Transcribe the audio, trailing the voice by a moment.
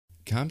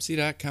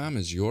COMC.com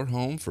is your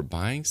home for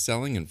buying,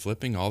 selling, and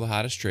flipping all the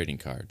hottest trading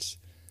cards.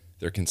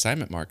 Their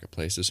consignment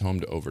marketplace is home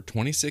to over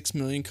 26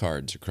 million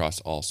cards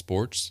across all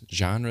sports,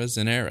 genres,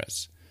 and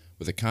eras.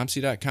 With a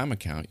COMC.com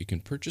account, you can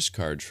purchase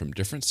cards from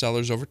different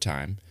sellers over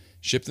time,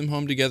 ship them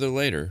home together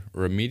later,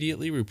 or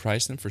immediately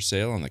reprice them for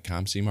sale on the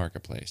COMC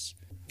marketplace.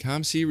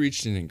 COMC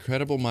reached an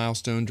incredible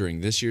milestone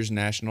during this year's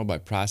National by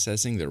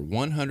processing their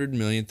 100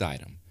 millionth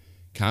item.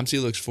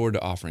 COMC looks forward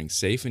to offering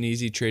safe and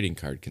easy trading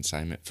card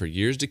consignment for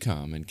years to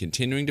come and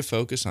continuing to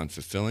focus on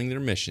fulfilling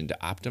their mission to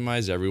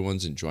optimize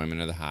everyone's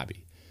enjoyment of the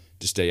hobby.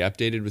 To stay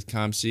updated with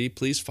COMC,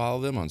 please follow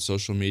them on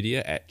social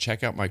media at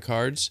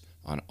CheckOutMyCards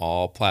on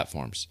all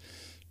platforms.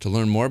 To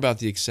learn more about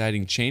the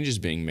exciting changes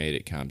being made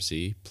at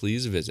COMC,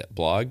 please visit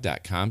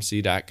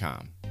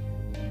blog.comc.com.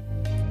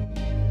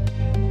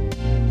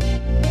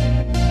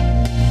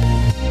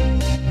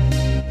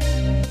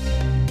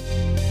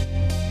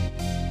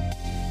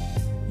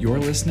 You're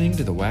listening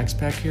to the Wax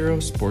Pack Hero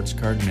Sports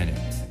Card Minute,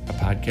 a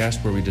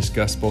podcast where we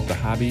discuss both the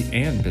hobby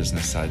and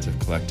business sides of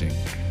collecting.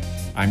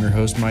 I'm your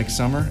host, Mike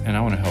Summer, and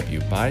I want to help you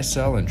buy,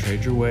 sell, and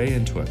trade your way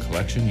into a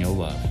collection you'll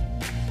love.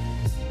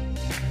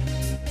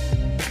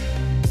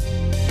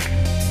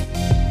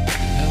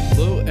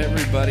 Hello,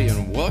 everybody,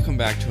 and welcome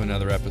back to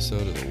another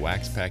episode of the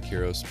Wax Pack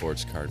Hero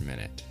Sports Card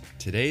Minute.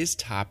 Today's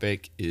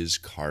topic is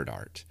card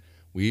art.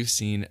 We've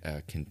seen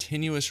a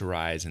continuous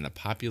rise in the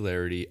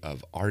popularity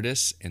of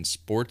artists and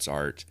sports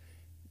art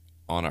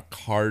on a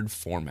card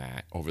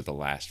format over the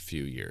last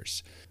few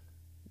years.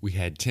 We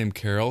had Tim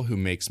Carroll, who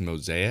makes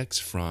mosaics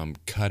from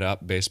cut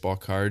up baseball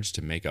cards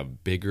to make a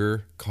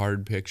bigger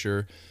card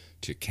picture,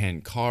 to Ken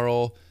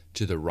Carl,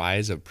 to the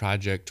rise of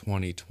Project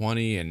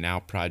 2020 and now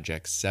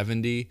Project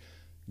 70,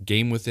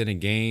 Game Within a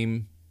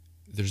Game.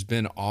 There's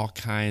been all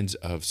kinds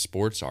of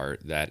sports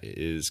art that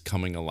is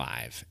coming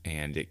alive,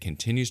 and it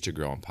continues to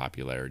grow in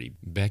popularity.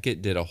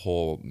 Beckett did a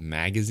whole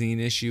magazine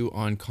issue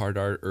on card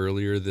art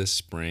earlier this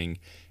spring,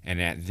 and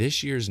at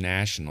this year's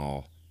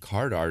National,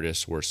 card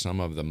artists were some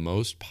of the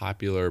most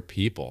popular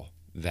people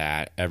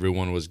that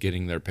everyone was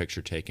getting their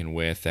picture taken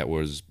with, that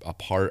was a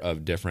part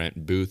of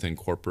different booth and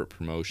corporate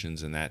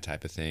promotions and that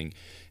type of thing.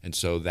 And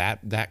so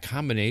that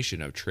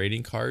combination of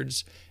trading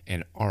cards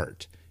and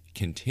art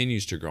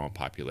continues to grow in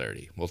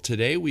popularity. Well,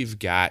 today we've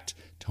got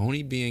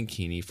Tony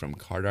Bianchini from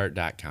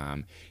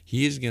cardart.com.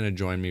 He is going to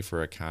join me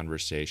for a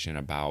conversation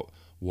about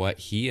what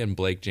he and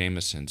Blake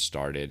Jameson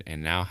started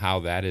and now how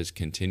that has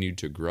continued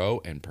to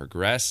grow and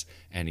progress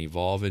and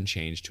evolve and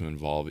change to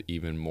involve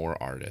even more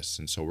artists.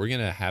 And so we're going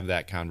to have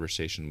that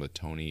conversation with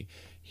Tony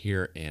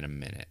here in a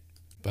minute.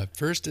 But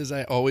first, as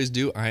I always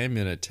do, I am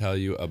going to tell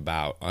you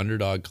about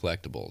Underdog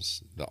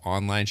Collectibles, the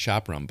online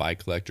shop run by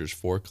collectors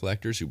for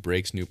collectors who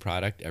breaks new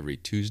product every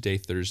Tuesday,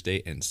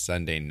 Thursday, and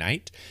Sunday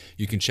night.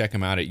 You can check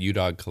them out at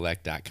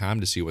udogcollect.com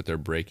to see what they're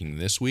breaking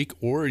this week,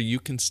 or you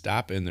can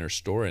stop in their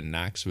store in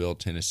Knoxville,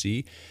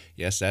 Tennessee.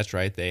 Yes, that's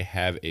right. They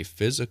have a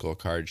physical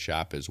card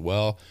shop as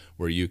well,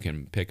 where you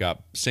can pick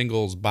up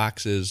singles,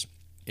 boxes,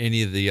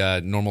 any of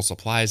the normal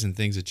supplies and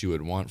things that you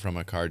would want from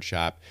a card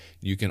shop.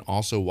 You can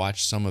also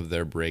watch some of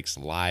their breaks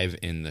live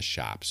in the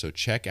shop. So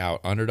check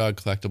out Underdog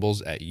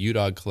Collectibles at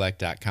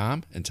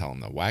udogcollect.com and tell them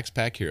the Wax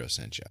Pack Hero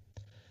sent you.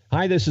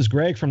 Hi, this is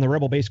Greg from the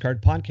Rebel Base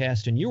Card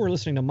Podcast, and you are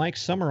listening to Mike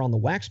Summer on the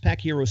Wax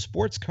Pack Hero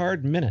Sports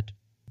Card Minute.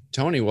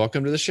 Tony,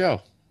 welcome to the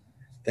show.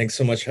 Thanks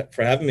so much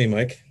for having me,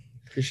 Mike.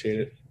 Appreciate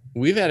it.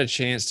 We've had a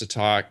chance to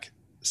talk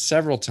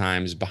several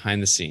times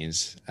behind the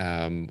scenes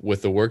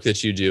with the work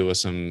that you do with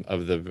some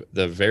of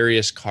the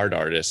various card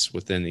artists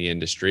within the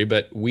industry,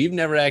 but we've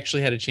never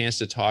actually had a chance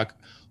to talk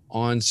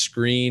on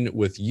screen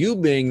with you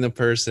being the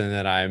person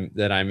that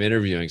I'm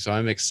interviewing. So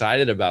I'm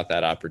excited about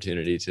that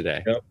opportunity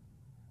today. Yep.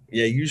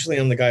 Yeah, usually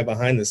I'm the guy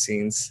behind the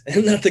scenes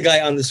and not the guy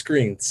on the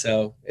screen.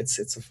 So it's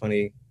a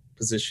funny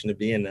position to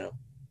be in now.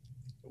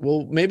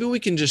 Well, maybe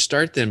we can just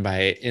start then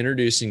by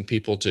introducing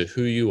people to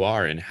who you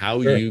are and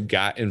how Sure. you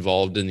got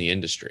involved in the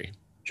industry.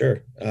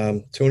 Sure.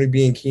 Tony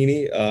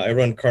Bianchini. I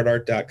run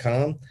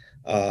cardart.com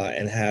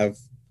and have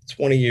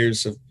 20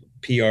 years of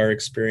PR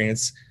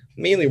experience,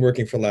 mainly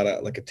working for a lot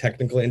of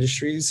technical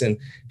industries. And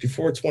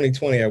before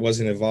 2020, I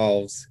wasn't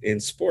involved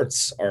in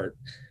sports art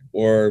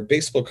or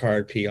baseball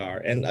card PR.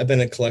 And I've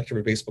been a collector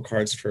of baseball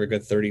cards for a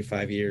good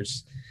 35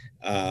 years.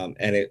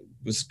 And it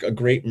was a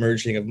great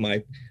merging of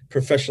my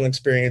professional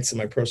experience and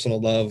my personal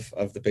love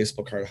of the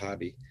baseball card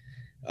hobby.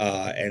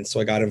 And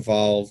so I got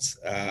involved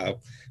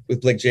with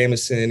Blake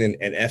Jameson and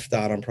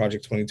FDOT on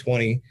Project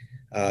 2020.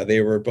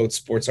 They were both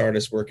sports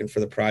artists working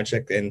for the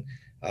project, and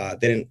they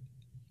didn't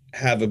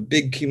have a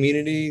big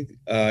community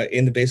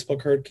in the baseball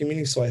card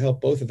community. So I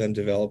helped both of them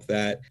develop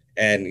that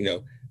and,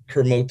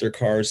 promote their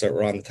cards that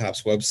were on the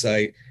Topps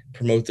website,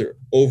 promote their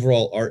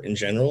overall art in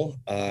general.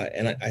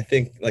 And I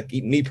think, like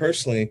me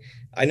personally,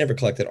 I never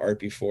collected art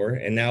before.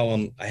 And now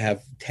I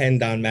have 10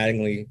 Don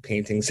Mattingly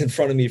paintings in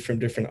front of me from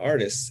different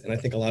artists. And I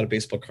think a lot of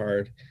baseball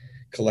card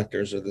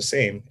collectors are the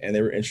same. And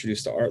they were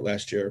introduced to art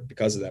last year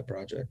because of that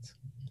project.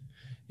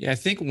 Yeah, I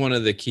think one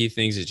of the key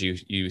things that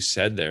you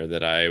said there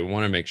that I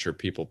want to make sure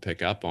people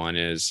pick up on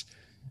is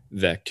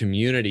the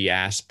community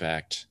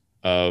aspect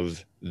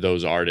of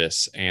those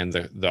artists and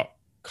the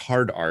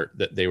card art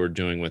that they were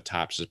doing with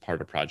Topps as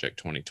part of Project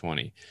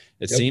 2020.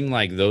 It Yep. seemed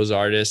like those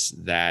artists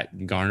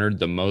that garnered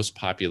the most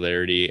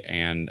popularity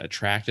and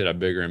attracted a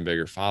bigger and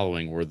bigger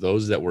following were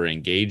those that were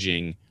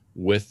engaging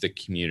with the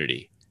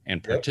community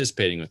and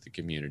participating with the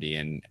community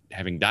and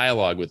having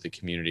dialogue with the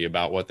community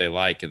about what they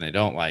like and they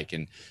don't like,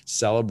 and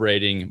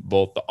celebrating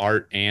both the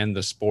art and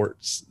the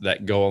sports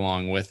that go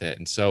along with it.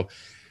 And so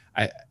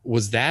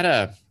was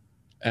that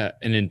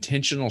an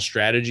intentional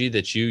strategy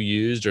that you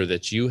used or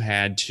that you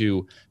had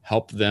to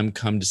help them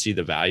come to see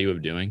the value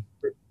of doing?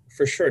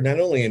 For sure. Not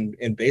only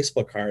in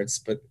baseball cards,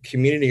 but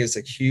community is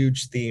a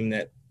huge theme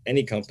that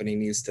any company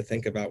needs to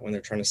think about when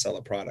they're trying to sell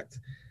a product,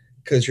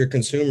 because your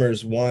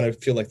consumers want to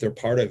feel like they're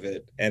part of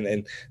it,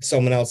 and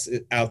someone else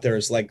out there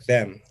is like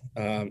them.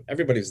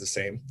 Everybody's the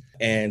same.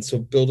 And so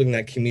building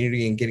that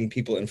community and getting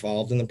people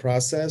involved in the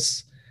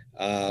process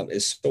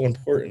is so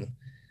important.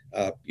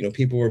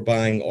 People were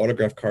buying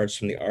autograph cards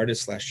from the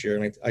artists last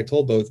year. And I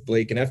told both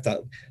Blake and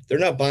FDOT, they're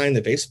not buying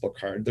the baseball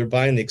card. They're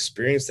buying the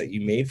experience that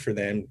you made for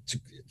them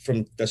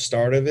from the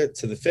start of it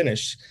to the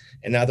finish.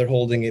 And now they're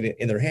holding it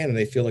in their hand and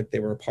they feel like they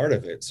were a part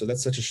of it. So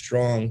that's such a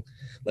strong,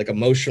 like,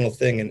 emotional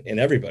thing in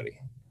everybody.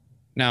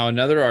 Now,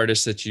 another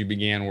artist that you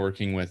began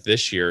working with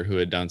this year who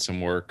had done some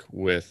work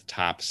with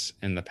Topps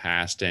in the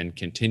past and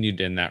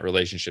continued in that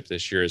relationship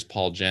this year is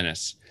Paul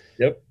Jenis.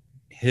 Yep.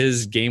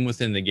 His Game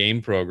Within the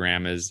Game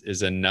program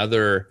is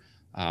another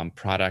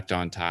product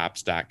on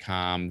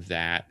Topps.com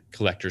that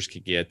collectors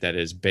could get that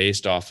is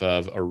based off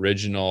of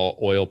original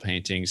oil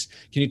paintings.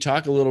 Can you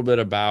talk a little bit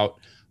about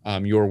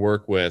your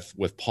work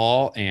with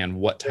Paul and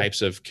what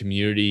types of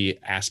community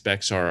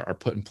aspects are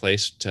put in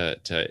place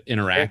to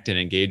interact and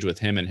engage with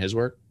him and his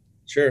work?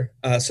 Sure.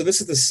 So this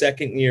is the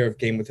second year of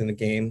Game Within the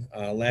Game.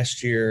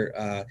 Last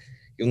year,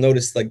 you'll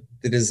notice like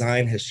the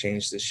design has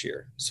changed this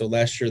year. So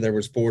last year there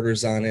was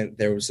borders on it.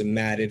 There was a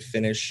matted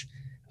finish.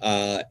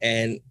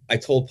 And I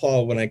told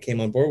Paul when I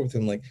came on board with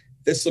him, like,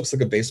 this looks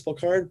like a baseball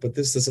card, but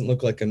this doesn't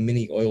look like a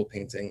mini oil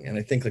painting. And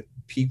I think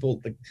people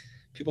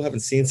haven't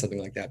seen something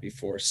like that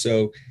before.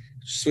 So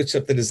switched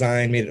up the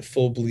design, made it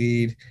full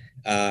bleed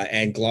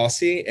and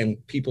glossy.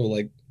 And people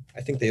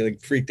I think they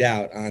freaked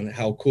out on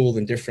how cool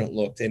and different it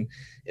looked. And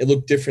it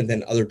looked different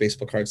than other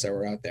baseball cards that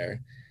were out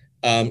there.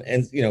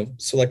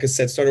 So like I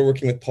said, started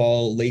working with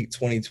Paul late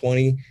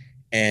 2020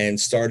 and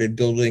started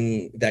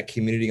building that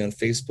community on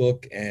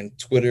Facebook and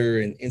Twitter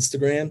and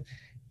Instagram,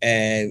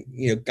 and,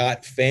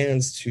 got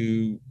fans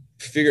to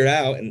figure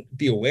out and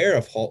be aware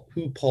of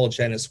who Paul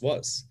Jenis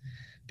was,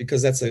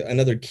 because that's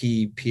another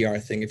key PR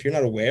thing. If you're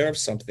not aware of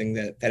something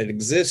that it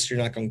exists, you're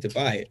not going to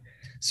buy it.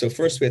 So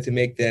first we have to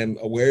make them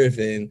aware of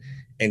it,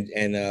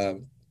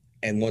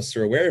 and once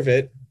they're aware of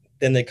it,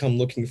 then they come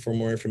looking for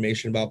more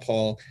information about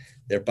Paul.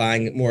 They're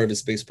buying more of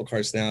his baseball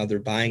cards now. They're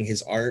buying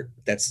his art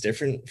that's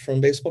different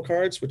from baseball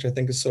cards, which I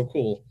think is so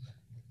cool.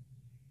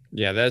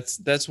 Yeah,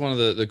 that's one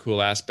of the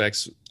cool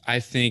aspects. I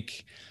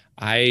think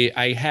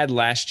I had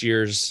last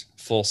year's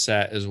full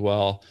set as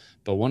well,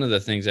 but one of the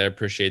things I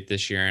appreciate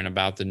this year and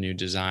about the new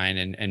design,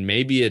 and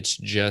maybe it's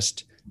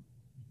just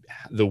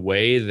the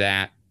way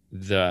that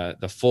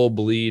the full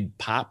bleed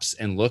pops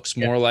and looks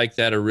more like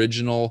that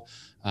original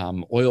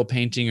oil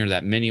painting or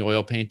that mini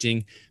oil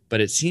painting. But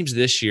it seems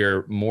this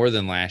year more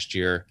than last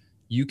year,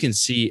 you can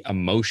see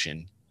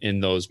emotion in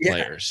those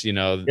players.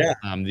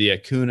 The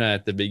Acuna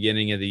at the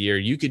beginning of the year,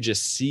 you could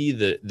just see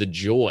the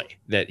joy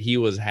that he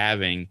was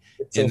having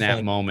in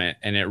that moment,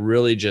 and it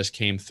really just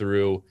came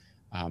through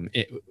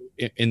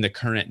in the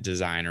current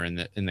design or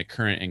in the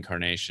current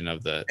incarnation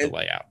of the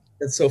layout.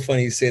 It's so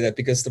funny you say that,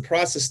 because the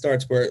process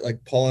starts where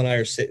Paul and I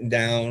are sitting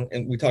down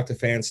and we talk to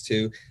fans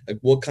too,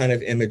 what kind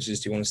of images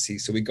do you want to see?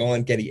 So we go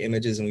on Getty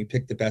Images and we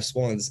pick the best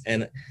ones.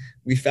 And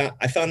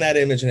I found that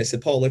image and I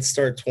said, Paul, let's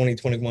start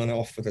 2021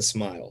 off with a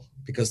smile,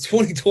 because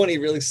 2020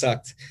 really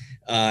sucked.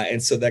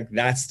 And so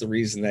that's the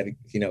reason that,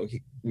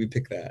 we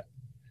picked that.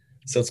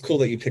 So it's cool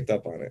that you picked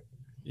up on it.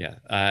 Yeah.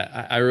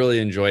 I really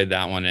enjoyed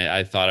that one.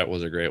 I thought it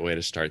was a great way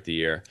to start the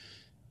year.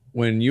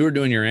 When you were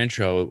doing your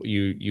intro,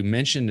 you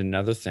mentioned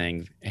another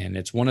thing, and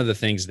it's one of the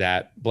things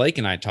that Blake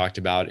and I talked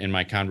about in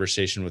my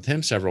conversation with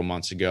him several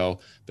months ago,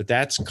 but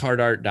that's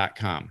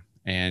cardart.com.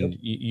 And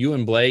you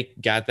and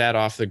Blake got that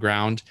off the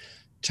ground.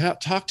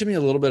 Talk to me a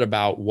little bit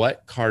about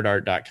what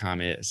cardart.com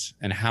is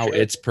and how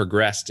it's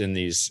progressed in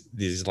these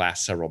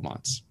last several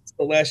months.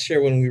 So last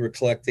year when we were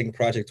collecting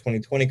Project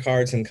 2020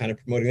 cards and kind of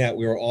promoting that,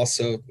 we were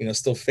also,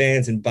 still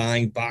fans and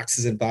buying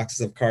boxes and boxes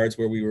of cards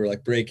where we were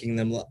breaking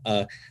them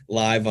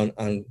live on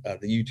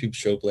the YouTube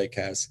show Blake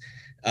has.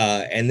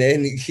 And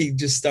then he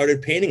just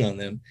started painting on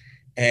them.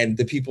 And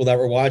the people that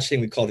were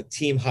watching, we called it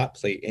Team Hot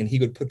Plate. And he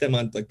would put them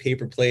on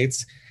paper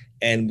plates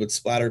and would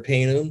splatter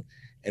paint them.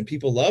 And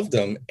people loved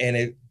them.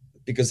 And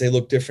because they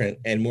looked different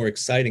and more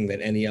exciting than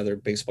any other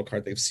baseball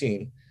card they've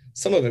seen.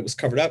 Some of it was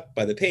covered up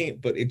by the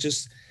paint, but it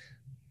just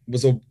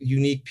was a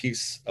unique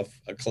piece of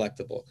a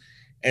collectible.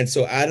 And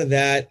so out of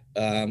that,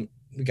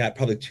 we got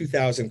probably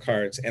 2,000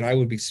 cards, and I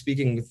would be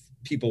speaking with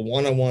people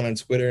one-on-one on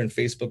Twitter and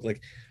Facebook,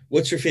 like,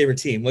 what's your favorite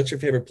team? What's your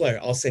favorite player?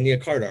 I'll send you a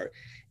card art.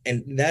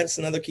 And that's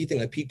another key thing.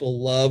 Like, people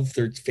love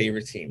their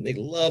favorite team. They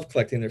love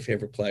collecting their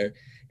favorite player.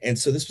 And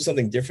so this was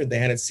something different they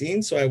hadn't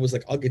seen. So I was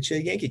like, I'll get you a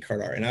Yankee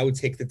card art. And I would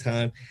take the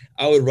time.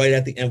 I would write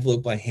out the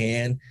envelope by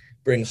hand,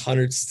 bring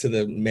hundreds to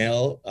the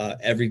mail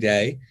every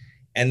day.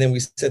 And then we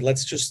said,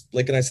 let's just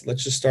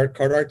start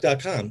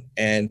cardart.com.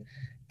 And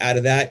out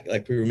of that,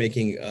 like, we were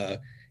making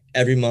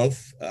every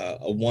month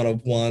a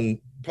one-of-one,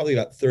 probably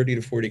about 30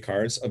 to 40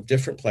 cards of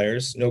different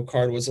players. No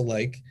card was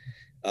alike.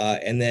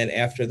 And then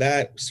after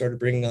that, started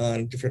bringing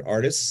on different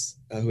artists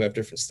who have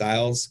different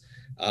styles.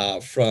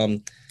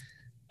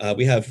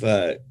 We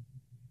have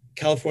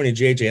California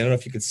JJ. I don't know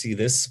if you could see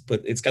this,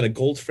 but it's got a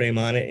gold frame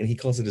on it, and he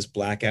calls it his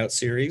Blackout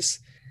series.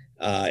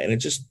 And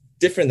it's just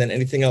different than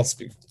anything else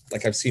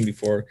like I've seen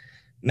before.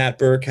 Matt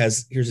Burke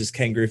here's his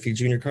Ken Griffey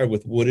Jr. card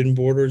with wooden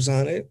borders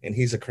on it, and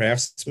he's a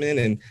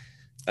craftsman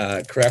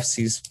and crafts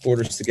these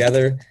borders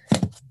together.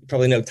 You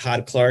probably know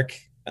Todd Clark.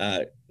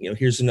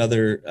 Here's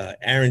another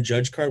Aaron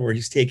Judge card where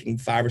he's taking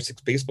 5 or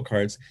 6 baseball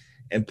cards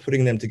and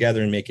putting them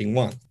together and making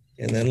one.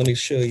 And then let me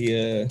show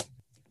you.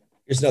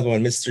 Here's another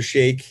one. Mr.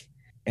 Shake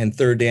and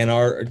Third Dan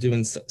Art are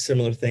doing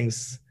similar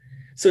things.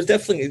 So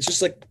it's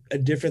just like a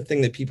different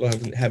thing that people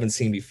haven't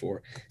seen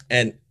before.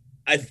 And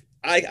I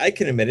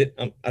can admit it.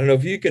 I don't know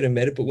if you can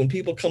admit it, but when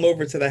people come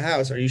over to the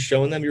house, are you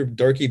showing them your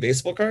dorky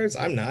baseball cards?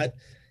 I'm not.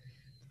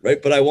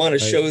 Right. But I want to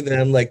show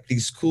them like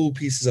these cool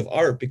pieces of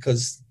art,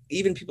 because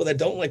even people that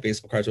don't like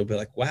baseball cards will be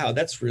like, wow,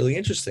 that's really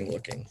interesting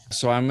looking.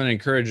 So I'm going to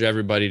encourage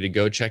everybody to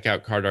go check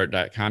out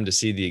cardart.com to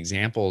see the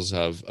examples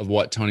of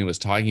what Tony was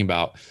talking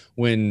about.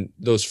 When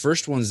those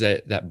first ones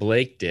that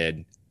Blake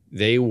did,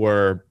 they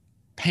were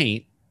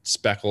paint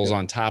speckles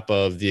on top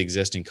of the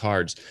existing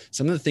cards.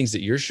 Some of the things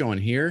that you're showing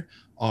here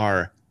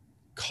are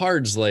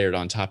cards layered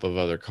on top of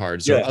other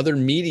cards, or other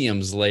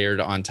mediums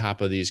layered on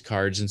top of these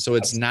cards. And so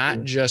it's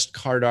not just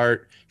card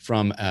art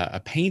from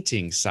a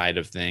painting side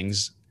of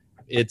things.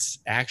 It's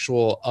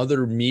actual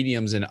other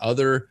mediums and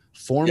other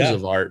forms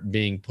of art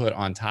being put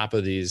on top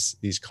of these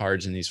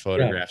cards and these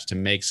photographs to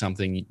make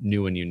something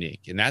new and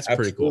unique. And that's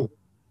pretty cool.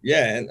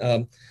 Yeah.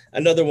 And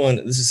another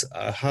one, this is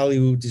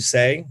Hollywood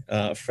Doucet,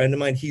 a friend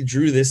of mine. He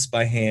drew this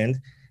by hand.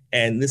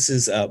 And this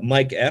is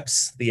Mike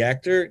Epps, the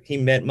actor. He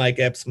met Mike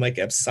Epps. Mike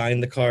Epps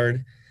signed the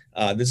card.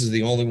 This is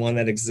the only one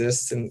that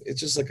exists. And it's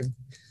just like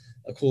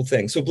a cool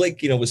thing. So Blake,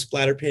 was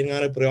splatter painting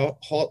on it, but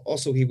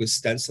also he was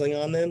stenciling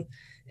on them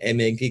and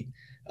making.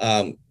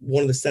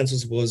 One of the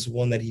stencils was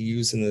one that he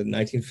used in the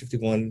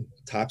 1951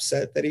 top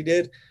set that he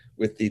did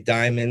with the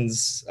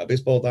diamonds, a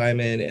baseball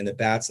diamond, and the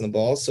bats and the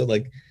balls. So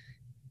like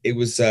it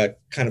was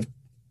kind of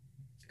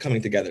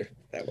coming together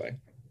that way.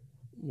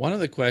 One of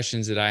the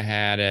questions that I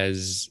had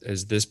as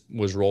this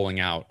was rolling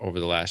out over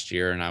the last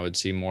year, and I would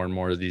see more and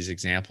more of these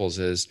examples,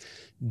 is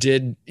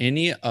did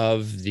any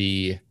of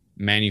the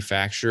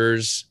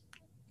manufacturers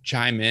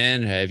chime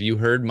in? Have you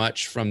heard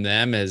much from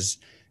them as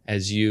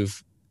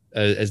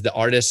the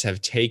artists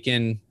have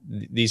taken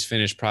these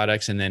finished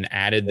products and then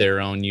added their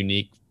own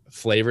unique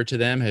flavor to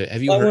them?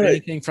 Have you heard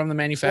anything from the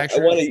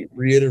manufacturer? I want to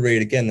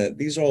reiterate again that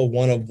these are all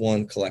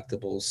one-of-one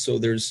collectibles. So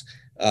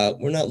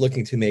we're not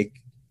looking to make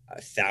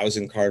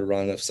 1,000 card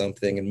run of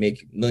something and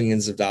make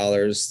millions of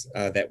dollars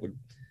that would,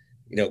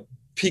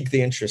 pique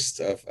the interest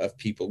of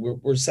people.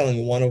 We're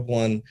selling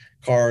one-of-one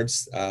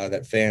cards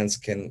that fans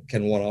can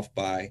one-off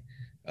buy.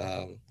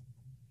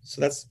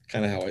 So that's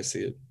kind of how I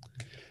see it.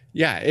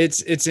 Yeah,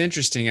 it's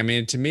interesting. I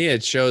mean, to me,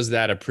 it shows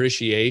that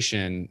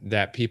appreciation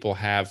that people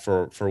have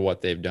for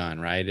what they've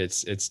done, right?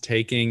 It's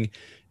taking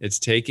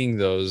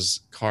those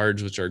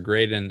cards, which are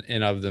great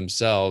in of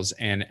themselves,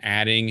 and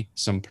adding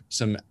some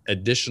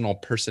additional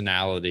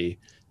personality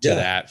to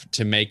that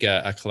to make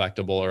a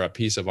collectible or a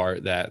piece of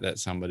art that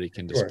somebody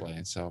can display.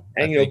 And so,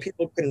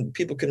 people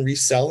can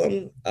resell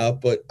them,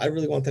 but I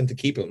really want them to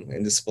keep them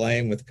and display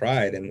them with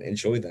pride and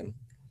enjoy them.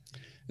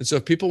 And so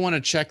if people want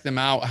to check them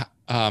out,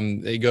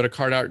 they go to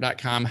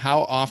cardart.com.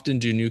 How often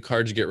do new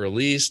cards get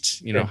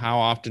released? How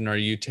often are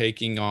you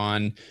taking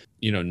on,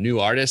 new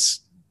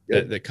artists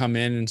that come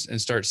in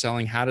and start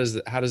selling? How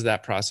does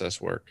that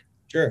process work?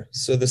 Sure.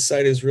 So the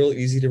site is real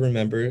easy to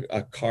remember.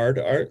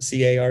 Cardart,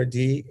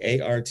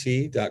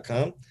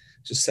 cardart.com,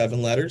 just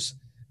 7 letters.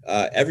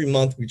 Every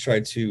month we try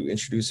to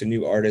introduce a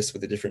new artist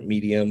with a different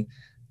medium,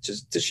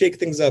 just to shake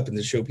things up and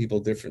to show people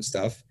different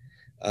stuff.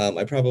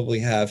 I probably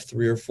have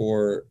 3 or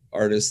 4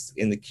 artists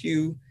in the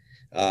queue.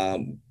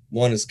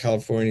 One is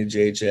California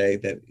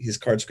JJ, that his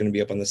card's going to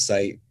be up on the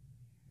site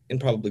in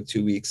probably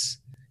 2 weeks.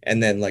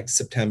 And then like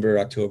September,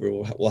 October,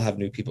 we'll have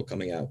new people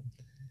coming out.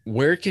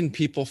 Where can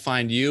people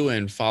find you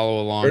and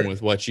follow along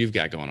with what you've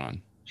got going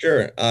on?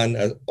 Sure. On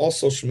all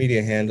social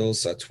media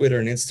handles,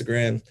 Twitter and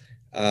Instagram.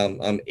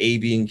 I'm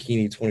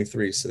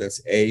ABianchini23. So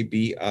that's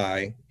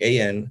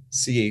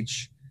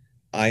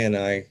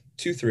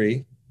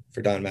ABIANCHINI23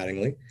 for Don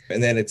Mattingly.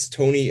 And then it's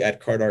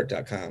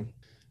Tony@cardart.com.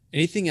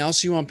 Anything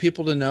else you want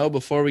people to know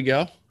before we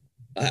go?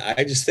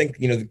 I just think,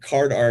 the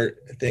card art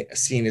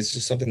scene is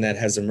just something that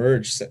has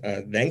emerged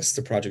thanks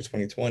to Project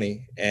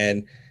 2020.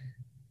 And,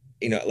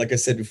 like I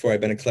said before,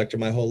 I've been a collector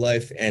my whole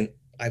life, and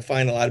I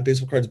find a lot of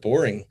baseball cards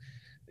boring.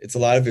 It's a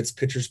lot of it's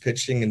pitchers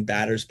pitching and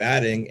batters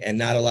batting, and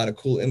not a lot of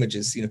cool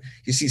images.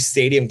 You see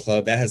Stadium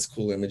Club, that has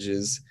cool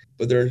images,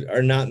 but there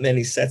are not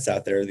many sets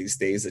out there these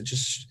days that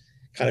just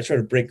kind of try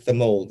to break the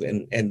mold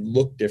and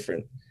look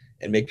different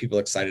and make people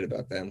excited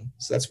about them.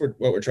 So that's what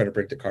we're trying to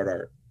bring to card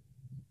art.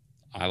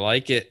 I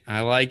like it.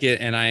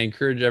 And I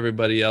encourage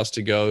everybody else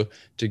to go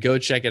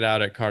check it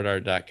out at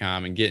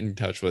cardart.com and get in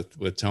touch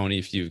with Tony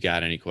if you've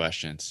got any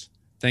questions.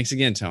 Thanks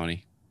again,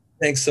 Tony.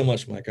 Thanks so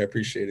much, Mike. I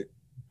appreciate it.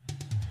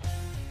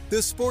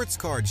 The Sports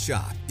Card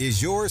Shop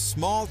is your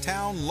small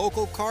town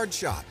local card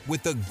shop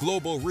with a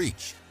global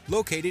reach.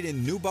 Located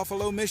in New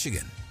Buffalo,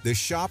 Michigan, the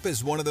shop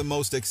is one of the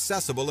most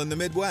accessible in the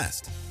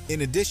Midwest.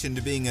 In addition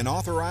to being an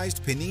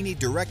authorized Panini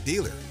direct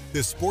dealer,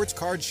 the Sports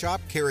Card Shop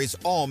carries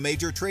all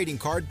major trading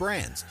card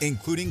brands,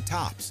 including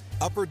Topps,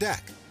 Upper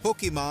Deck,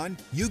 Pokemon,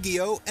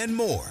 Yu-Gi-Oh, and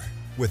more.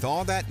 With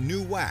all that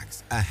new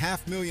wax,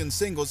 500,000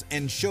 singles,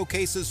 and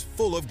showcases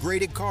full of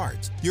graded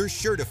cards, you're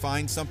sure to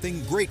find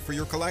something great for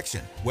your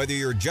collection, whether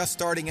you're just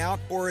starting out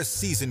or a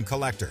seasoned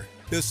collector.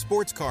 The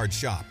Sports Card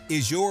Shop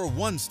is your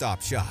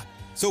one-stop shop.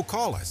 So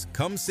call us,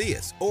 come see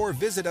us, or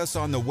visit us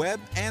on the web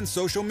and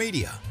social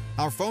media.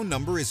 Our phone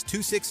number is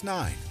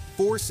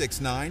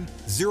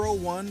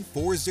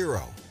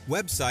 269-469-0140.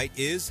 Website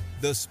is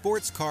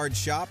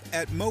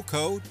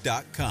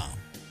thesportscardshop@moco.com.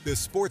 The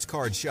Sports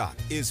Card Shop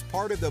is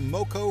part of the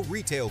Moco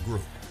Retail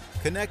Group,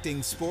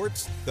 connecting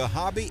sports, the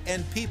hobby,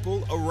 and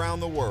people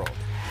around the world.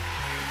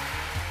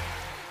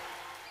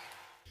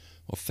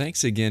 Well,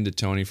 thanks again to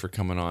Tony for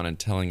coming on and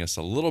telling us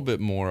a little bit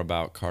more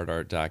about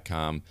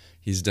cardart.com.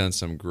 He's done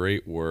some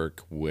great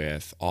work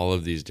with all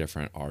of these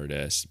different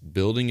artists,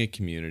 building a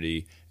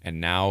community,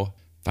 and now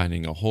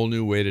finding a whole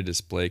new way to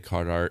display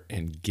card art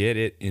and get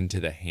it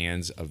into the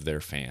hands of their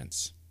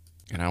fans.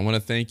 And I want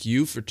to thank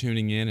you for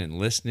tuning in and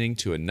listening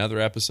to another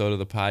episode of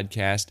the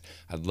podcast.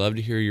 I'd love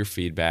to hear your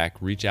feedback.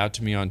 Reach out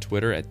to me on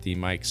Twitter at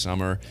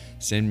 @TheMikeSummer.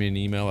 Send me an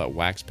email at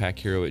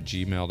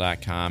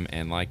waxpackhero@gmail.com.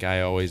 And like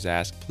I always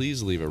ask,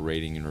 please leave a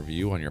rating and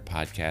review on your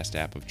podcast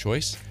app of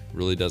choice. It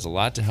really does a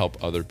lot to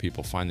help other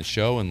people find the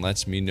show and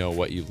lets me know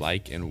what you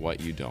like and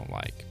what you don't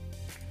like.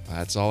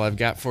 That's all I've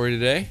got for you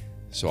today,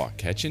 so I'll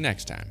catch you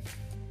next time.